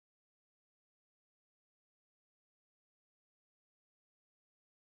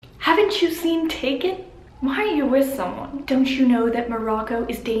Haven't you seen Taken? Why are you with someone? Don't you know that Morocco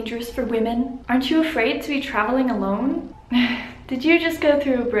is dangerous for women? Aren't you afraid to be traveling alone? Did you just go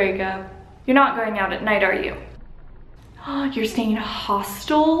through a breakup? You're not going out at night, are you? Oh, you're staying in a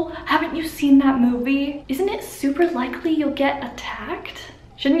hostel? Haven't you seen that movie? Isn't it super likely you'll get attacked?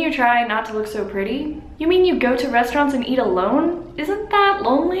 Shouldn't you try not to look so pretty? You mean you go to restaurants and eat alone? Isn't that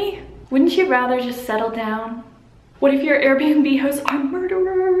lonely? Wouldn't you rather just settle down? What if your Airbnb hosts are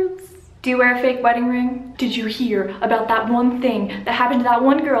murderers? Do you wear a fake wedding ring? Did you hear about that one thing that happened to that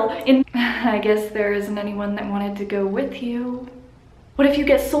one girl in... I guess there isn't anyone that wanted to go with you. What if you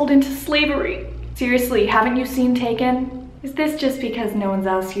get sold into slavery? Seriously, haven't you seen Taken? Is this just because no one's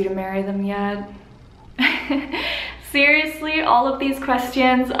asked you to marry them yet? Seriously, all of these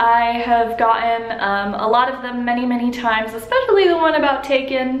questions, I have gotten a lot of them many times, especially the one about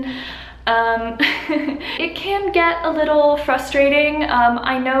Taken. It can get a little frustrating.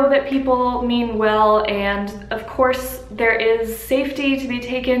 I know that people mean well, and of course there is safety to be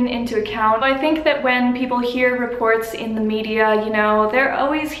taken into account. I think that when people hear reports in the media, you know, they're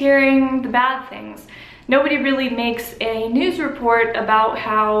always hearing the bad things. Nobody really makes a news report about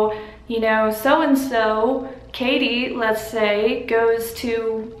how, you know, so-and-so, Katie, let's say, goes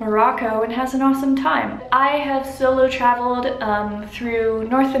to Morocco and has an awesome time. I have solo traveled through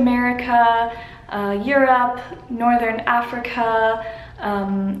North America, Europe, Northern Africa,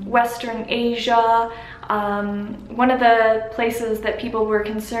 Western Asia. One of the places that people were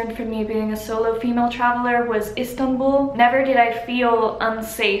concerned for me being a solo female traveler was Istanbul. Never did I feel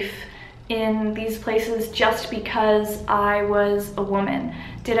unsafe in these places just because I was a woman.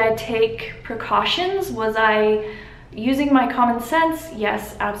 Did I take precautions? Was I using my common sense?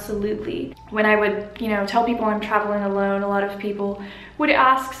 Yes, absolutely. When I would, you know, tell people I'm traveling alone, a lot of people would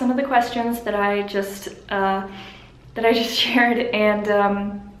ask some of the questions that I just shared, and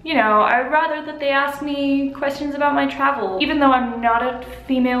you know, I'd rather that they ask me questions about my travel. Even though I'm not a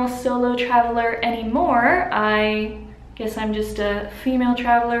female solo traveler anymore, I guess I'm just a female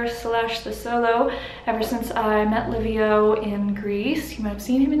traveler slash the solo ever since I met Livio in Greece. You might have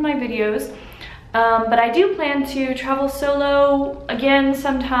seen him in my videos. But I do plan to travel solo again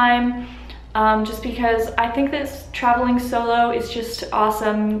sometime, just because I think that traveling solo is just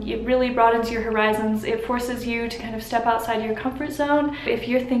awesome. It really broadens your horizons. It forces you to kind of step outside your comfort zone. If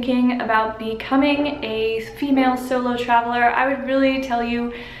you're thinking about becoming a female solo traveler, I would really tell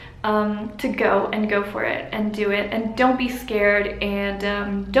you to go for it and do it, and don't be scared,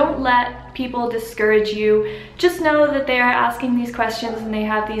 and don't let people discourage you. Just know that they are asking these questions and they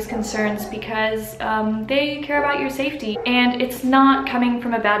have these concerns because they care about your safety, and it's not coming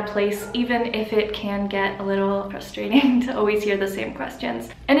from a bad place, even if it can get a little frustrating to always hear the same questions.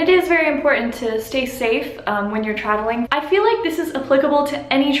 And it is very important to stay safe when you're traveling. I feel like this is applicable to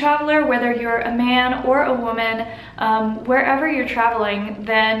any traveler, whether you're a man or a woman. Wherever you're traveling,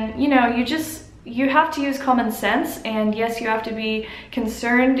 then you know, you have to use common sense, and yes, you have to be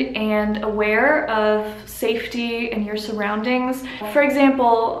concerned and aware of safety and your surroundings. For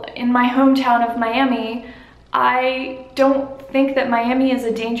example, in my hometown of Miami, I don't think that Miami is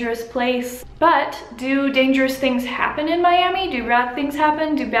a dangerous place, but do dangerous things happen in Miami? Do bad things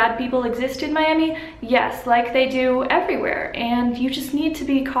happen? Do bad people exist in Miami? Yes, like they do everywhere, and you just need to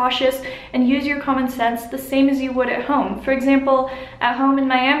be cautious and use your common sense the same as you would at home. For example, at home in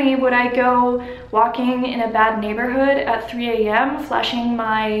Miami, would I go walking in a bad neighborhood at 3 a.m. flashing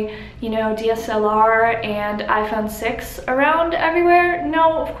my, you know, DSLR and iPhone 6 around everywhere?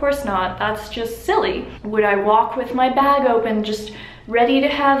 No, of course not. That's just silly. Would I walk with my bag open, just ready to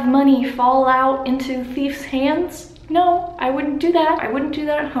have money fall out into thieves' hands? No, I wouldn't do that. I wouldn't do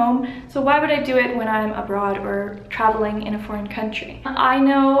that at home. So why would I do it when I'm abroad or traveling in a foreign country? I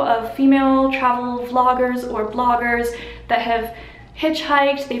know of female travel vloggers or bloggers that have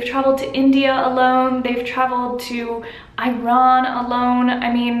hitchhiked, they've traveled to India alone, they've traveled to Iran alone.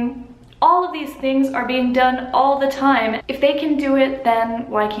 I mean, all of these things are being done all the time. If they can do it, then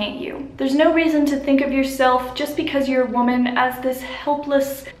why can't you? There's no reason to think of yourself, just because you're a woman, as this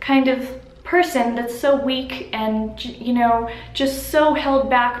helpless kind of person that's so weak and, you know, just so held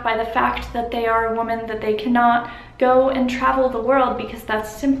back by the fact that they are a woman that they cannot go and travel the world, because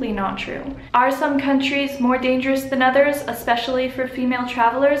that's simply not true. Are some countries more dangerous than others, especially for female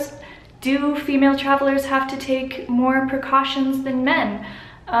travelers? Do female travelers have to take more precautions than men?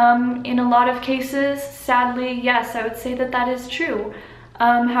 In a lot of cases, sadly, yes, I would say that that is true.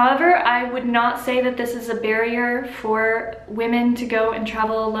 However, I would not say that this is a barrier for women to go and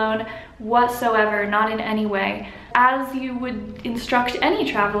travel alone whatsoever, not in any way. As you would instruct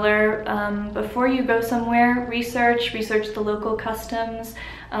any traveler, before you go somewhere, research the local customs,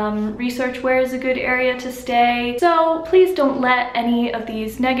 research where is a good area to stay. So please don't let any of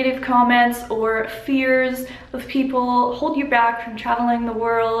these negative comments or fears of people hold you back from traveling the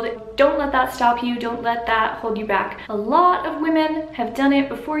world. Don't let that stop you. Don't let that hold you back. A lot of women have done it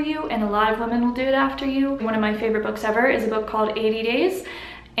before you, and a lot of women will do it after you. One of my favorite books ever is a book called 80 Days.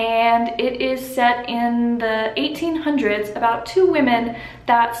 And it is set in the 1800s about two women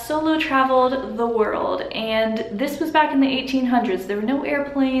that solo traveled the world. And this was back in the 1800s. There were no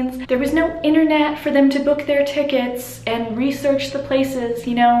airplanes, there was no internet for them to book their tickets and research the places,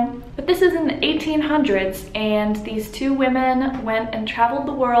 you know. But this is in the 1800s, and these two women went and traveled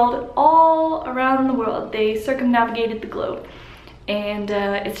the world, all around the world. They circumnavigated the globe. And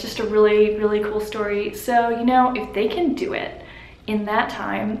it's just a really, really cool story. So, you know, if they can do it in that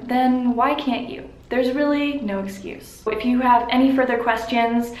time, then why can't you? There's really no excuse. If you have any further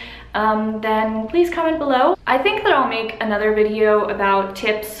questions, then please comment below. I think that I'll make another video about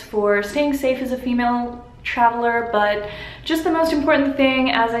tips for staying safe as a female traveler, but just the most important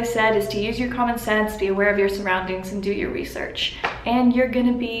thing, as I said, is to use your common sense, be aware of your surroundings, and do your research, and you're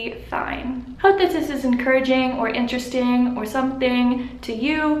gonna be fine. Hope that this is encouraging or interesting or something to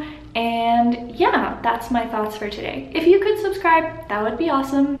you. And yeah, that's my thoughts for today. If you could subscribe, that would be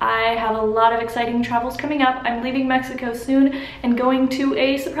awesome. I have a lot of exciting travels coming up. I'm leaving Mexico soon and going to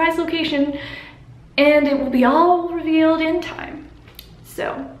a surprise location, and it will be all revealed in time.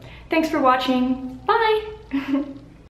 So, thanks for watching. Bye!